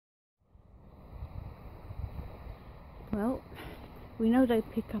Well, we know they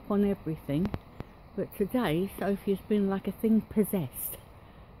pick up on everything, but today Sophie has been like a thing possessed.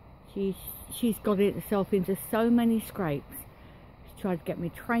 She's got herself into so many scrapes. She's tried to get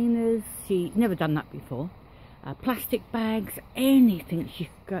me trainers. She's never done that before. Plastic bags, anything she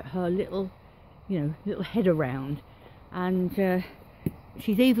could get her little head around. And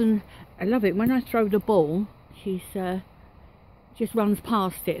she's even, I love it, when I throw the ball, she's just runs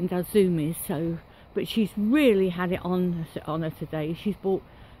past it and does zoomies. So, but she's really had it on her today. She's brought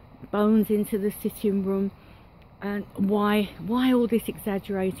Bones into the sitting room. And why all this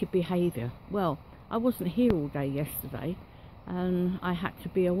exaggerated behaviour? Well, I wasn't here all day yesterday, and I had to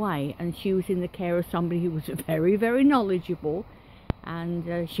be away, and she was in the care of somebody who was very, very knowledgeable,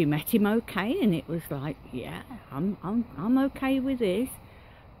 and she met him okay, and it was like, yeah, I'm okay with this.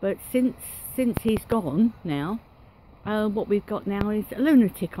 But since he's gone now, what we've got now is a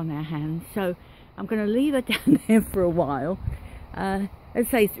lunatic on our hands. So I'm going to leave her down there for a while. As I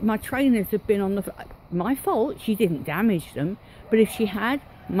say, my trainers have been on the... My fault, she didn't damage them, but if she had,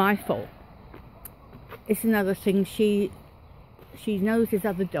 my fault. It's another thing, she knows there's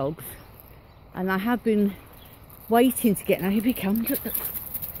other dogs, and I have been waiting to get... Now here he comes, look.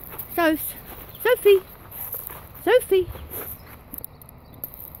 Sophie!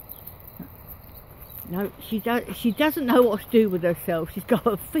 No, she doesn't know what to do with herself. She's got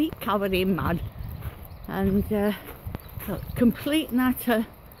her feet covered in mud, and look, complete and utter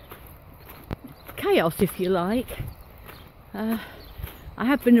chaos, if you like. I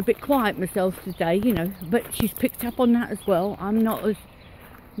have been a bit quiet myself today, but she's picked up on that as well. I'm not as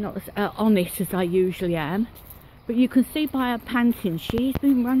honest as I usually am, but you can see by her panting, she's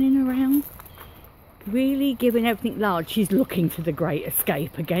been running around, really giving everything large. She's looking for the great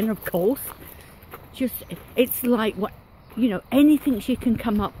escape again, of course. It's like, what, anything she can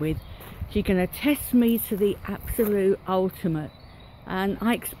come up with, she's going to test me to the absolute ultimate, and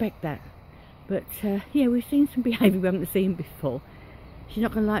I expect that. But yeah, we've seen some behaviour we haven't seen before. She's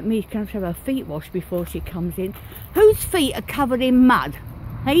not going to like me. She's going to have her feet washed before she comes in. Whose feet are covered in mud?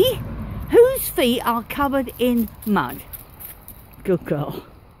 Hey? Whose feet are covered in mud? Good girl.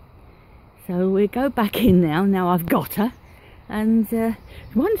 So we'll go back in now. Now I've got her. And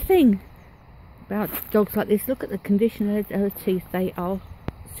one thing about dogs like this, look at the condition of her teeth. They are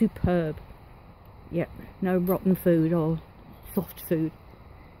superb. Yep, no rotten food or soft food.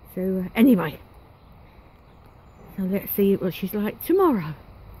 So anyway, so let's see what she's like tomorrow.